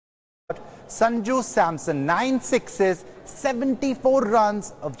Sanju Samson, 9 sixes, 74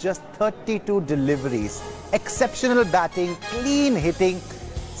 runs of just 32 deliveries. Exceptional batting, clean hitting.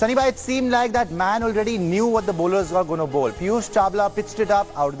 Sunny bhai, it seemed like that man already knew what the bowlers were going to bowl. Piyush Chawla pitched it up,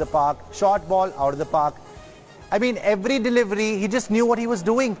 out of the park. Short ball, out of the park. I mean, every delivery, he just knew what he was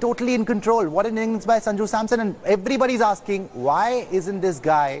doing. Totally in control. What an innings by Sanju Samson. And everybody's asking, why isn't this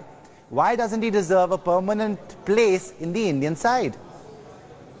guy, why doesn't he deserve a permanent place in the Indian side?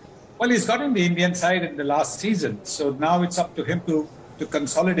 Well, he's got in the Indian side in the last season. So now it's up to him to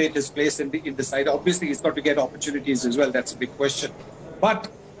consolidate his place in the side. Obviously, he's got to get opportunities as well. That's a big question. But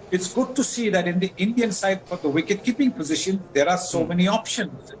it's good to see that in the Indian side for the wicket-keeping position, there are so many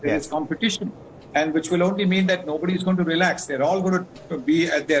options. There is competition. And which will only mean that nobody is going to relax. They're all going to be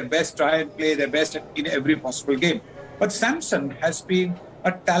at their best, try and play their best in every possible game. But Samson has been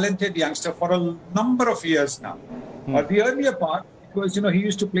a talented youngster for a number of years now. The earlier part was, he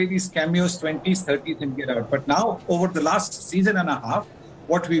used to play these cameos, 20s, 30s and get out. But now, over the last season and a half,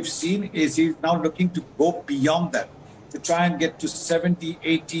 what we've seen is he's now looking to go beyond that, to try and get to 70,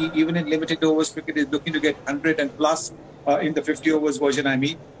 80, even in limited overs cricket, he's looking to get 100 and plus in the 50 overs version, I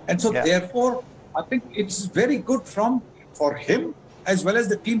mean. And so, therefore, I think it's very good for him as well as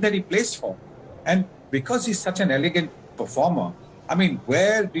the team that he plays for. And because he's such an elegant performer, I mean,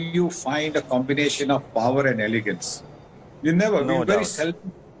 where do you find a combination of power and elegance? You never. No, very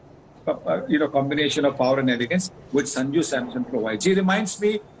seldom, combination of power and elegance, which Sanju Samson provides. He reminds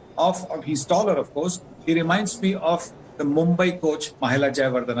me of he's taller, of course. He reminds me of the Mumbai coach, Mahela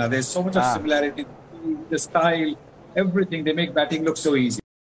Jayawardene. There's so much of similarity, the style, everything. They make batting look so easy.